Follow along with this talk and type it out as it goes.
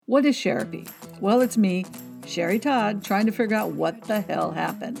What is Sherapy? Well, it's me, Sherry Todd, trying to figure out what the hell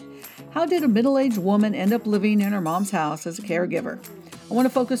happened. How did a middle-aged woman end up living in her mom's house as a caregiver? I want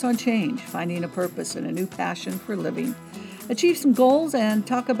to focus on change, finding a purpose and a new passion for living, achieve some goals, and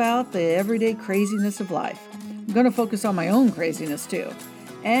talk about the everyday craziness of life. I'm going to focus on my own craziness too.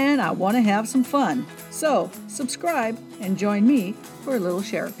 And I want to have some fun. So, subscribe and join me for a little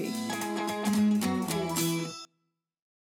Sherapy.